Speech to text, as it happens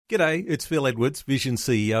G'day, it's Phil Edwards, Vision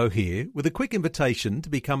CEO here, with a quick invitation to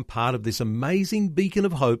become part of this amazing beacon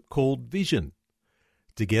of hope called Vision.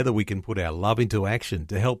 Together we can put our love into action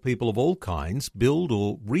to help people of all kinds build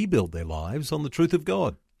or rebuild their lives on the truth of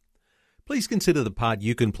God. Please consider the part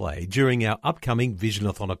you can play during our upcoming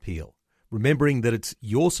Visionathon appeal, remembering that it's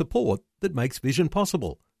your support that makes Vision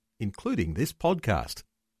possible, including this podcast.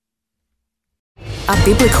 A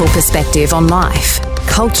biblical perspective on life,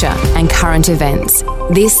 culture and current events.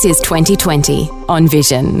 This is 2020 on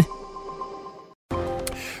Vision.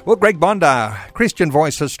 Well, Greg Bondar, Christian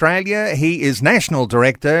Voice Australia. He is National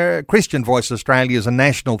Director. Christian Voice Australia is a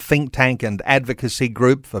national think tank and advocacy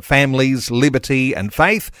group for families, liberty and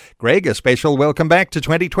faith. Greg, a special welcome back to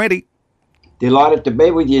 2020. Delighted to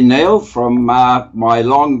be with you, Neil, from my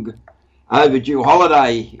long overdue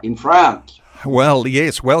holiday in France. Well,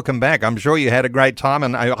 yes, welcome back. I'm sure you had a great time,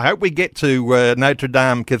 and I hope we get to Notre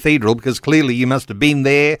Dame Cathedral, because clearly you must have been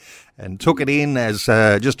there and took it in as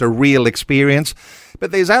just a real experience.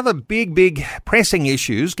 But there's other big pressing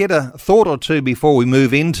issues. Get a thought or two before we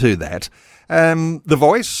move into that. The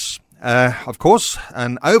Voice, of course,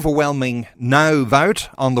 an overwhelming no vote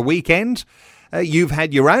on the weekend. You've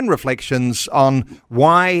had your own reflections on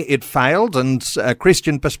why it failed and a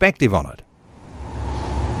Christian perspective on it.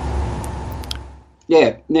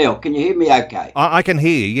 Yeah, Neil, can you hear me okay? I can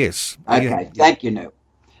hear you, yes. Okay, thank you, Neil.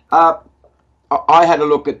 I had a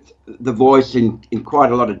look at The Voice in quite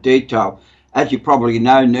a lot of detail. As you probably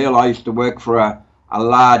know, Neil, I used to work for a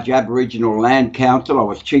large Aboriginal land council. I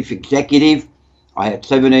was chief executive. I had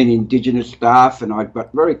 17 Indigenous staff, and I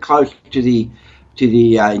got very close to the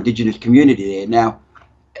Indigenous community there. Now,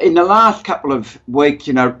 in the last couple of weeks,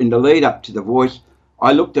 in the lead up to The Voice,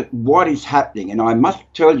 I looked at what is happening, and I must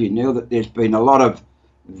tell you, Neil, that there's been a lot of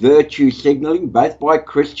virtue signalling, both by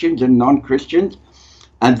Christians and non-Christians.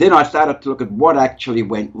 And then I started to look at what actually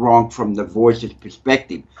went wrong from The Voice's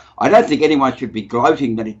perspective. I don't think anyone should be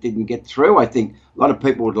gloating that it didn't get through. I think a lot of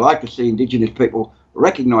people would like to see Indigenous people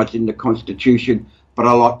recognised in the Constitution, but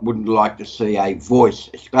a lot wouldn't like to see a voice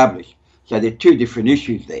established. So there are two different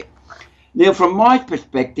issues there. Now, from my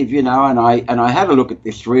perspective, and I had a look at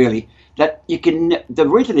this really, that the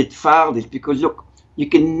reason it failed is because, look, you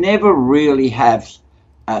can never really have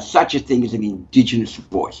such a thing as an Indigenous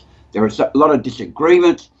voice. There are a lot of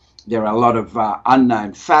disagreements. There are a lot of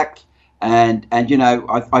unknown facts. And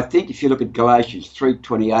I think if you look at Galatians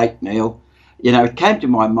 3:28, Neil, it came to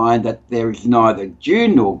my mind that there is neither Jew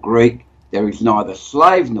nor Greek, there is neither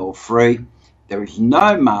slave nor free, there is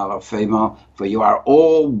no male or female, for you are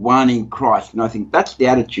all one in Christ. And I think that's the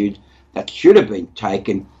attitude that should have been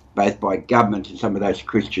taken both by governments and some of those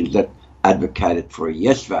Christians that advocated for a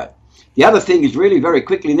yes vote. The other thing is really very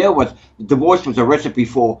quickly, Neil, was The Voice was a recipe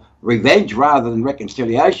for revenge rather than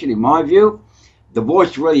reconciliation, in my view. The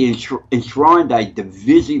Voice really enshrined a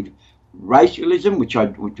divisive racialism, which I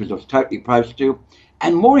was totally opposed to.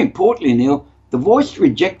 And more importantly, Neil, The Voice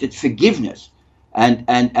rejected forgiveness, and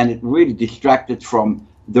it really distracted from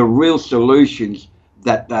the real solutions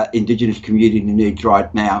that the Indigenous community needs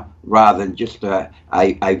right now, rather than just a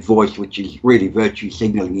voice which is really virtue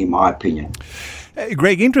signalling, in my opinion.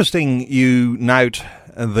 Greg, interesting you note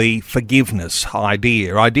the forgiveness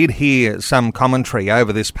idea. I did hear some commentary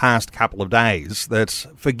over this past couple of days that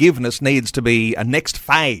forgiveness needs to be a next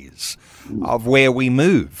phase of where we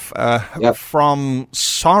move from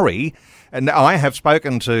sorry. And I have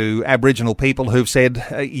spoken to Aboriginal people who've said,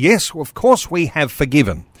 yes, of course we have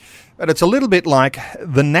forgiven. But it's a little bit like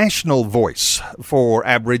the national voice for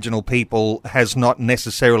Aboriginal people has not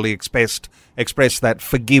necessarily expressed that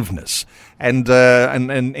forgiveness. And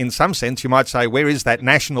in some sense, you might say, where is that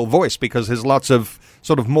national voice? Because there's lots of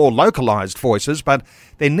sort of more localised voices, but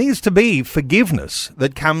there needs to be forgiveness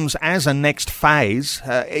that comes as a next phase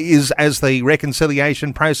as the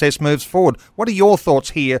reconciliation process moves forward. What are your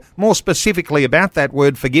thoughts here, more specifically about that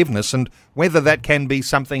word forgiveness, and whether that can be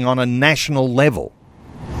something on a national level?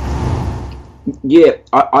 Yeah,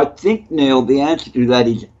 I think, Neil, the answer to that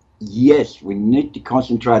is yes, we need to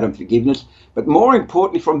concentrate on forgiveness, but more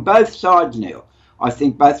importantly from both sides, Neil. I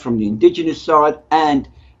think both from the Indigenous side and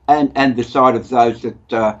the side of those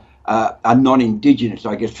that are non-Indigenous,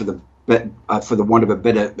 I guess, for the want of a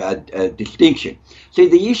better distinction. See,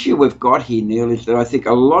 the issue we've got here, Neil, is that I think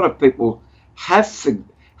a lot of people have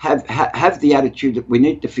the attitude that we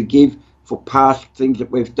need to forgive for past things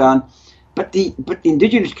that we've done. But the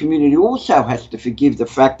Indigenous community also has to forgive the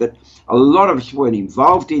fact that a lot of us weren't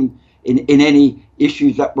involved in any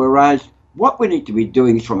issues that were raised. What we need to be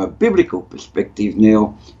doing is, from a biblical perspective,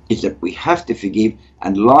 Neil, is that we have to forgive.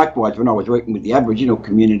 And likewise, when I was working with the Aboriginal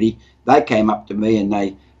community, they came up to me and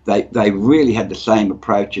they they really had the same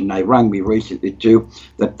approach, and they rang me recently too,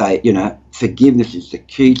 that forgiveness is the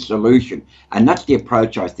key solution. And that's the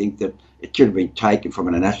approach I think that it should have been taken from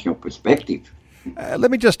a national perspective. Let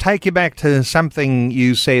me just take you back to something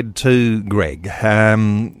you said too, Greg.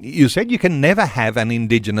 You said you can never have an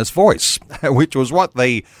Indigenous voice, which was what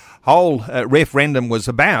the whole referendum was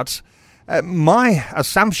about. My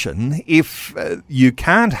assumption, if you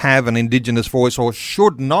can't have an Indigenous voice or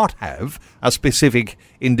should not have a specific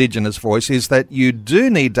Indigenous voice, is that you do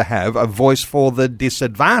need to have a voice for the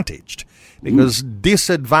disadvantaged, because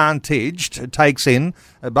disadvantaged takes in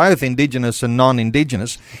both Indigenous and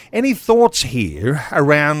non-Indigenous. Any thoughts here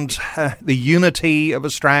around the unity of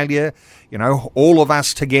Australia, all of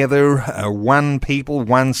us together, one people,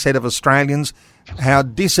 one set of Australians, how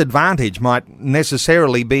disadvantage might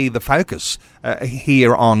necessarily be the focus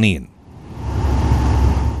here on in?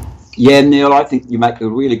 Yeah, Neil, I think you make a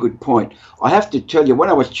really good point. I have to tell you, when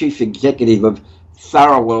I was Chief Executive of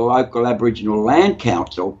Tharawal Local Aboriginal Land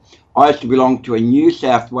Council, I used to belong to a New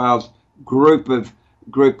South Wales group of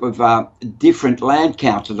different land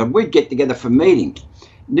councils, and we'd get together for meetings.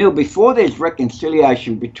 Neil, before there's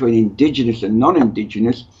reconciliation between Indigenous and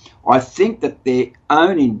non-Indigenous, I think that their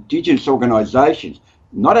own Indigenous organisations,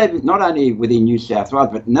 not only within New South Wales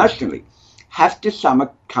but nationally, have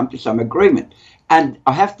to come to some agreement. And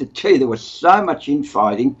I have to tell you, there was so much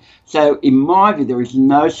infighting. So in my view, there is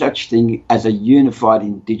no such thing as a unified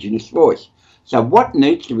Indigenous voice. So what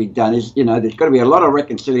needs to be done is, there's got to be a lot of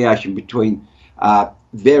reconciliation between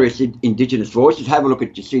various Indigenous voices. Have a look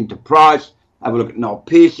at Jacinta Price, have a look at Noel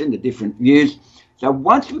Pearson, the different views. So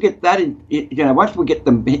once we get that once we get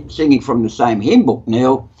them singing from the same hymn book,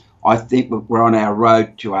 Neil, I think we're on our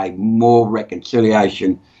road to a more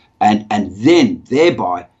reconciliation, and then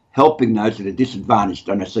thereby helping those that are disadvantaged.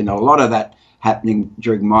 And I've seen a lot of that happening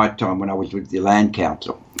during my time when I was with the Land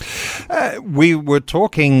Council. We were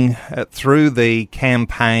talking through the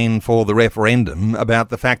campaign for the referendum about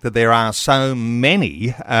the fact that there are so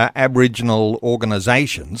many Aboriginal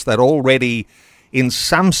organisations that already, in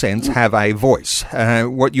some sense, have a voice.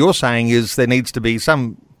 What you're saying is there needs to be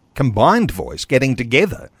some combined voice getting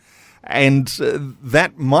together, and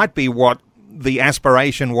that might be what the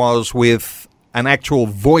aspiration was with an actual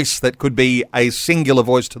voice that could be a singular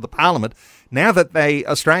voice to the Parliament. Now that the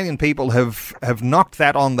Australian people have knocked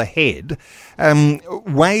that on the head,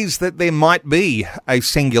 ways that there might be a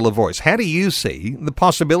singular voice. How do you see the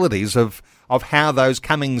possibilities of how those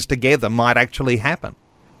comings together might actually happen?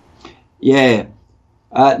 Yeah.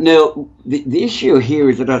 Neil, the issue here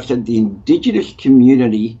is that I said the Indigenous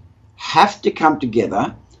community have to come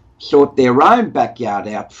together, sort their own backyard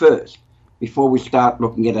out first, before we start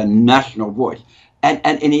looking at a national voice. And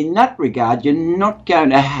in that regard, you're not going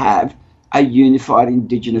to have a unified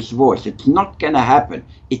Indigenous voice. It's not going to happen.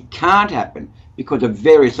 It can't happen because of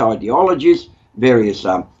various ideologies, various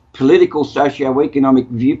political, socio-economic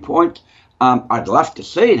viewpoints. I'd love to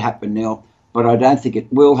see it happen, Neil, but I don't think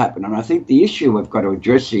it will happen. And I think the issue we've got to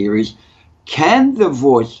address here is, can the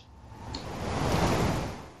voice,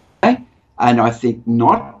 and I think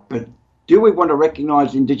not, but do we want to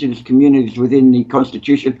recognise Indigenous communities within the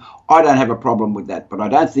Constitution? I don't have a problem with that, but I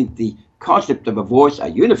don't think the concept of a voice, a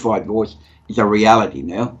unified voice, is a reality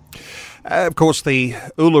now. Of course, the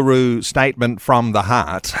Uluru Statement from the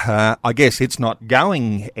Heart, I guess it's not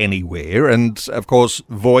going anywhere. And, of course,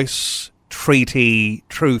 voice, treaty,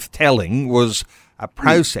 truth-telling was a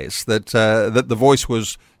process that the voice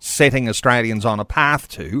was setting Australians on a path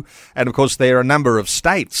to. And, of course, there are a number of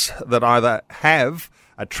states that either have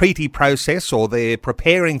a treaty process or they're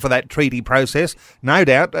preparing for that treaty process. No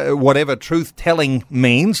doubt, whatever truth-telling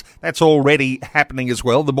means, that's already happening as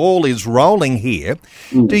well. The ball is rolling here.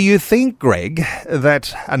 Do you think, Greg,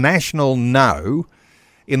 that a national no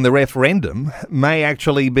in the referendum may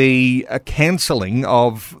actually be a cancelling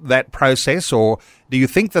of that process, or do you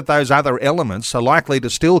think that those other elements are likely to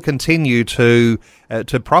still continue to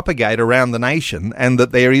propagate around the nation, and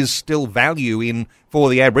that there is still value in, for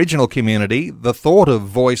the Aboriginal community, the thought of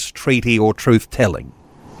voice, treaty or truth-telling?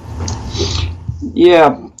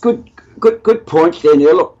 Yeah, good points there,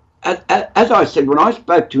 Neil. Look, as I said, when I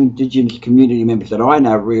spoke to Indigenous community members that I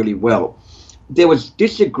know really well, there was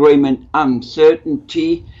disagreement,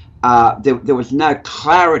 uncertainty. There was no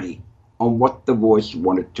clarity on what the voice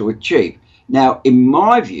wanted to achieve. Now, in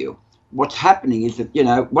my view, what's happening is that,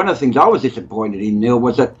 one of the things I was disappointed in, Neil,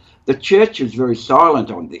 was that the church was very silent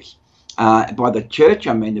on this. By the church,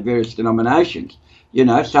 I mean the various denominations. There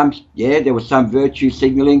was some virtue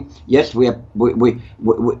signalling. Yes, we accept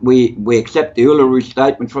the Uluru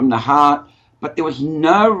Statement from the Heart, but there was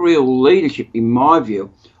no real leadership, in my view,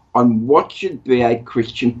 on what should be a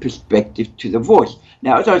Christian perspective to the voice.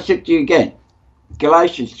 Now, as I said to you again,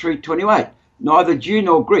 Galatians 3:28, neither Jew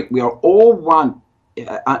nor Greek, we are all one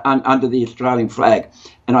under the Australian flag.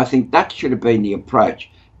 And I think that should have been the approach.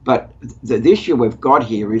 But the issue we've got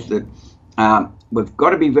here is that we've got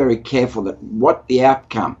to be very careful that what the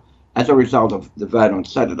outcome as a result of the vote on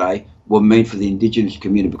Saturday will mean for the Indigenous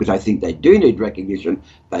community, because I think they do need recognition,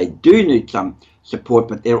 they do need some support,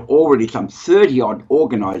 but there are already some 30-odd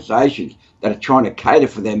organisations that are trying to cater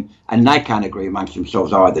for them, and they can't agree amongst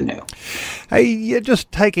themselves either now. Hey,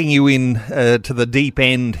 just taking you in to the deep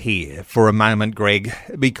end here for a moment, Greg,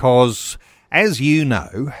 because as you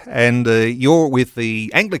know, and you're with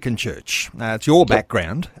the Anglican Church, it's your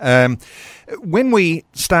background, when we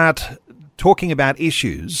start talking about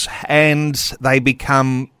issues and they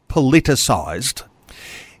become politicised,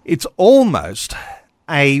 it's almost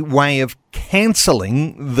a way of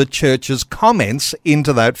cancelling the church's comments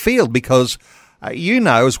into that field, because you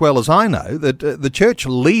know as well as I know that the church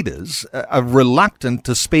leaders are reluctant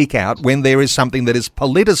to speak out when there is something that is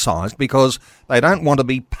politicised, because they don't want to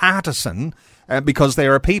be partisan, because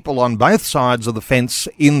there are people on both sides of the fence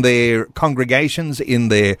in their congregations, in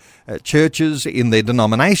their churches, in their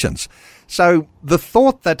denominations. So the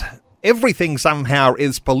thought that everything somehow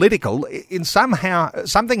is political,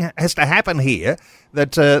 something has to happen here,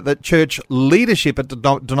 that church leadership at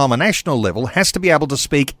the denominational level has to be able to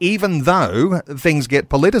speak even though things get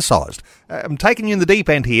politicised. I'm taking you in the deep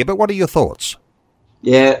end here, but what are your thoughts?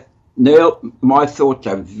 Yeah, Neil, my thoughts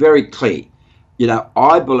are very clear. You know,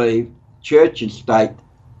 I believe church and state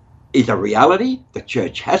is a reality. The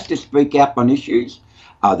church has to speak out on issues.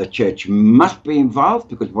 The church must be involved,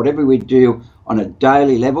 because whatever we do on a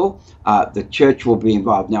daily level, the church will be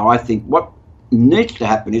involved. Now, I think what needs to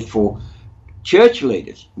happen is for church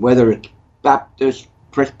leaders, whether it's Baptist,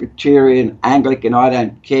 Presbyterian, Anglican, I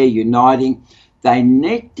don't care, uniting, they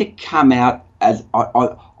need to come out as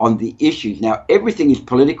on the issues. Now, everything is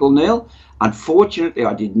political, Neil. Unfortunately,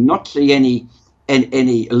 I did not see any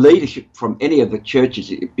leadership from any of the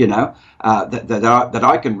churches, you know, that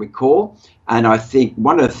I can recall. And I think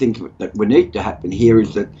one of the things that we need to happen here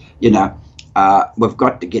is that, you know, we've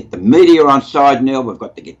got to get the media on side, Neil. We've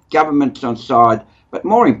got to get governments on side. But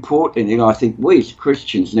more importantly, you know, I think we as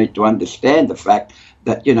Christians need to understand the fact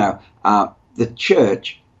that, you know, the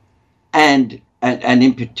church and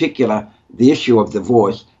in particular the issue of the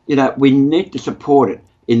voice, you know, we need to support it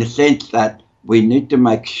in the sense that we need to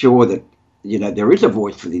make sure that, you know, there is a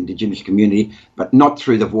voice for the Indigenous community, but not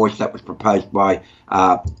through the voice that was proposed by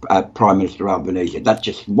Prime Minister Albanese. That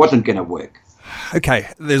just wasn't going to work. Okay,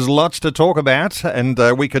 there's lots to talk about, and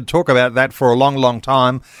we could talk about that for a long, long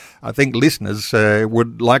time. I think listeners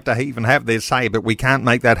would like to even have their say, but we can't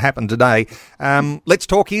make that happen today. Let's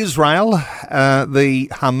talk Israel, the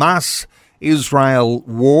Hamas-Israel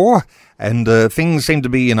war. And things seem to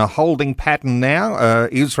be in a holding pattern now.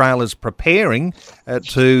 Israel is preparing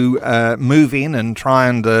to move in and try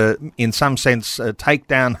and, in some sense, take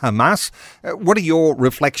down Hamas. What are your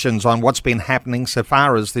reflections on what's been happening so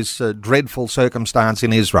far as this dreadful circumstance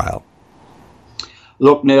in Israel?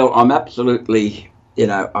 Look, Neil, I'm absolutely, you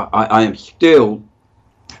know, I am still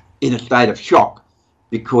in a state of shock,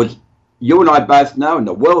 because you and I both know, and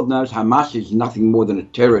the world knows, Hamas is nothing more than a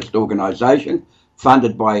terrorist organisation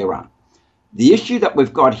funded by Iran. The issue that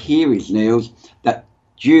we've got here is, Neil, that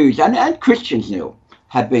Jews and Christians, Neil,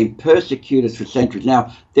 have been persecuted for centuries.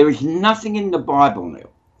 Now, there is nothing in the Bible,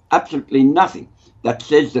 Neil, absolutely nothing, that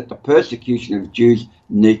says that the persecution of Jews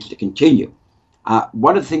needs to continue.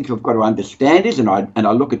 One of the things we've got to understand is, and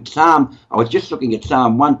I look at I was just looking at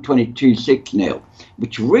Psalm 122:6, Neil,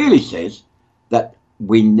 which really says that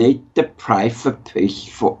we need to pray for peace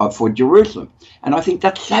for Jerusalem. And I think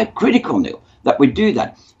that's so critical, Neil, that we do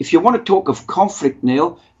that. If you want to talk of conflict,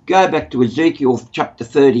 Neil, go back to Ezekiel chapter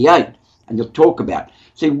 38 and you'll talk about it.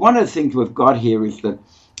 See, one of the things we've got here is that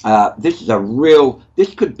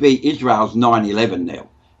this could be Israel's 9/11, Neil,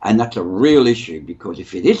 and that's a real issue, because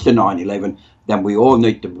if it is the 9/11, then we all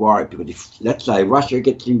need to worry, because if, let's say, Russia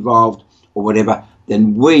gets involved or whatever,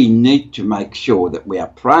 then we need to make sure that we are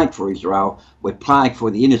praying for Israel. We're praying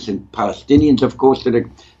for the innocent Palestinians, of course, that are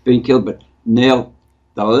being killed. But, Neil,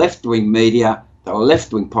 the left-wing media, the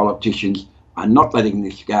left-wing politicians are not letting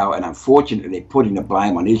this go, and unfortunately they're putting the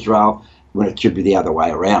blame on Israel when it should be the other way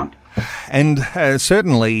around. And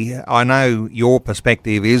certainly I know your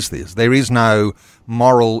perspective is this. There is no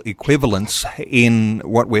moral equivalence in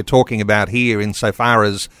what we're talking about here insofar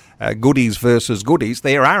as goodies versus goodies.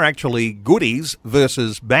 There are actually goodies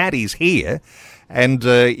versus baddies here, and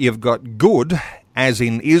you've got good as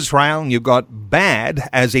in Israel, and you've got bad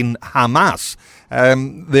as in Hamas.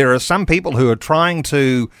 There are some people who are trying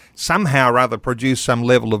to somehow or other produce some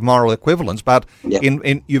level of moral equivalence, but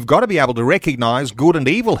you've got to be able to recognise good and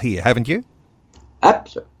evil here, haven't you?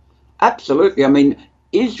 Absolutely. I mean,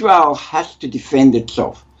 Israel has to defend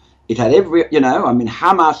itself. It had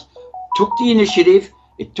Hamas took the initiative.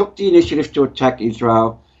 It took the initiative to attack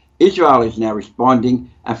Israel. Israel is now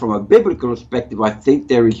responding, and from a biblical perspective, I think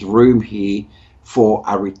there is room here for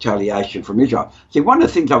a retaliation from Israel. See, one of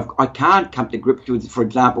the things I can't come to grips with, for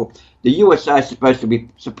example, the USA is supposed to be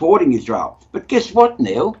supporting Israel. But guess what,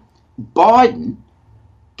 Neil? Biden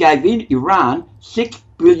gave Iran $6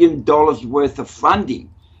 billion worth of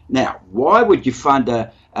funding. Now, why would you fund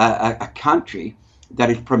a country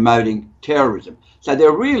that is promoting terrorism? So there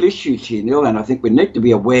are real issues here, Neil, and I think we need to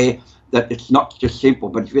be aware that it's not just simple.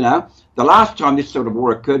 But, the last time this sort of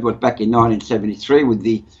war occurred was back in 1973 with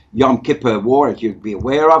the Yom Kippur War, as you'd be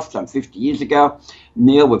aware of, some 50 years ago.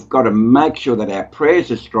 Neil, we've got to make sure that our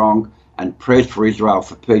prayers are strong and prayers for Israel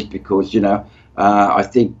for peace because, I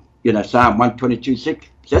think, Psalm 122:6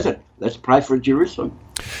 says it. Let's pray for Jerusalem.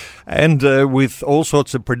 And with all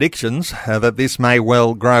sorts of predictions that this may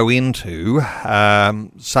well grow into,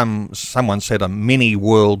 someone said a mini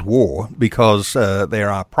world war because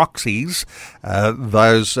there are proxies,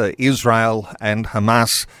 those Israel and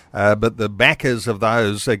Hamas, but the backers of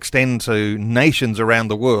those extend to nations around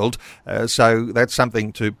the world. So that's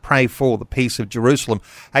something to pray for, the peace of Jerusalem.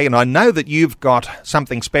 Hey, and I know that you've got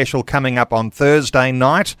something special coming up on Thursday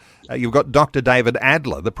night. You've got Dr. David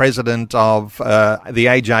Adler, the president of the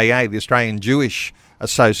AJA, the Australian Jewish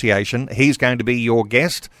Association. He's going to be your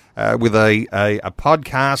guest with a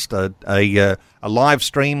podcast, a live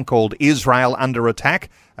stream called Israel Under Attack.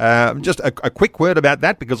 Just a quick word about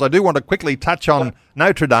that, because I do want to quickly touch on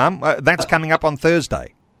Notre Dame. That's coming up on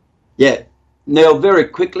Thursday. Yeah. Neil, very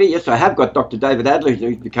quickly, yes, I have got Dr. David Adler,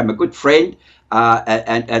 who's become a good friend,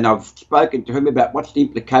 and I've spoken to him about what's the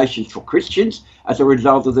implications for Christians as a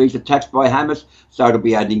result of these attacks by Hamas. So it'll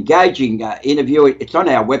be an engaging interview. It's on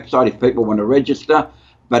our website if people want to register,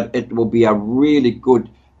 but it will be a really good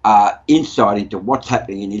insight into what's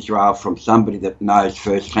happening in Israel from somebody that knows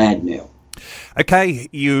firsthand, Neil. Okay,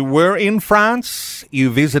 you were in France, you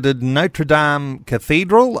visited Notre Dame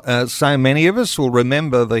Cathedral. So many of us will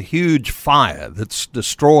remember the huge fire that's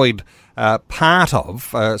destroyed part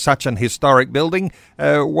of such an historic building.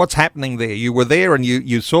 What's happening there? You were there and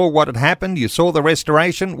you saw what had happened, you saw the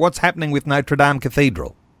restoration. What's happening with Notre Dame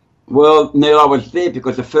Cathedral? Well, Neil, I was there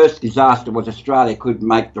because the first disaster was Australia couldn't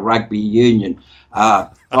make the rugby union final.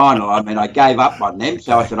 I mean, I gave up on them,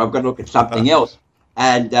 so I said, I've got to look at something else.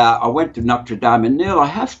 And I went to Notre Dame, and Neil, I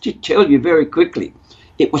have to tell you very quickly,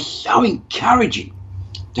 it was so encouraging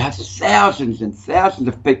to have thousands and thousands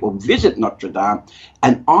of people visit Notre Dame.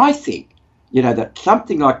 And I think, that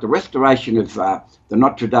something like the restoration of the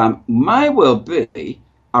Notre Dame may well be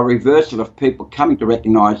a reversal of people coming to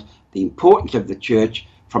recognise the importance of the church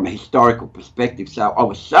from a historical perspective. So I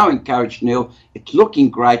was so encouraged, Neil. It's looking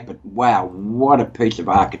great, but wow, what a piece of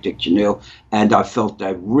architecture, Neil. And I felt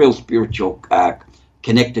a real spiritual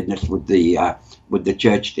connectedness with the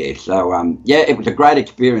church there. So, it was a great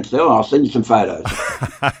experience, Neil. I'll send you some photos.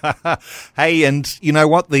 Hey, and you know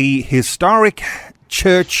what? The historic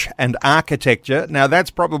church and architecture, now that's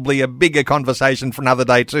probably a bigger conversation for another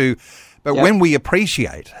day too, but when we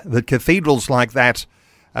appreciate that cathedrals like that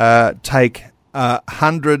take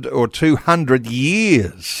 100 or 200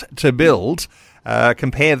 years to build,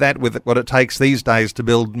 compare that with what it takes these days to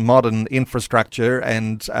build modern infrastructure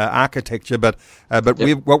and architecture. But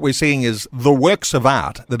what we're seeing is the works of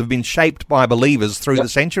art that have been shaped by believers through the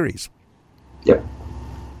centuries. Yep.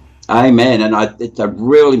 Amen. And it's a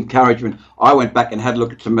real encouragement. I went back and had a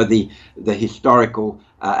look at some of the historical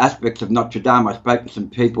aspects of Notre Dame. I spoke to some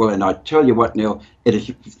people, and I tell you what, Neil, it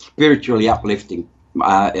is spiritually uplifting,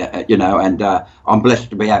 and I'm blessed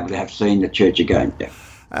to be able to have seen the church again. Yeah.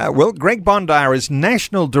 Well, Greg Bondar is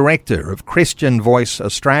National Director of Christian Voice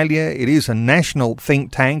Australia. It is a national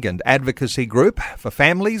think tank and advocacy group for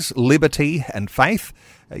families, liberty and faith.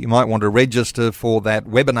 You might want to register for that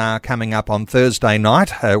webinar coming up on Thursday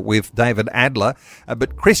night with David Adler.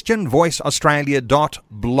 But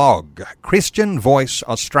ChristianVoiceAustralia.blog,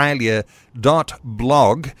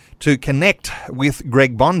 ChristianVoiceAustralia.blog to connect with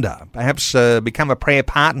Greg Bondar. Perhaps become a prayer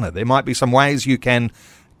partner. There might be some ways you can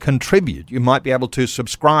contribute. You might be able to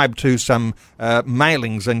subscribe to some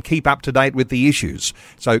mailings and keep up to date with the issues.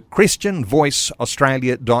 So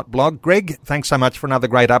ChristianVoiceAustralia.blog. Greg, thanks so much for another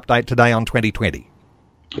great update today on 2020.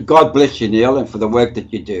 God bless you, Neil, and for the work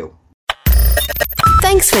that you do.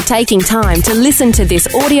 Thanks for taking time to listen to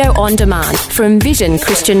this audio on demand from Vision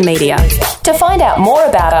Christian Media. To find out more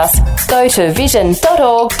about us, go to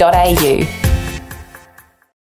vision.org.au.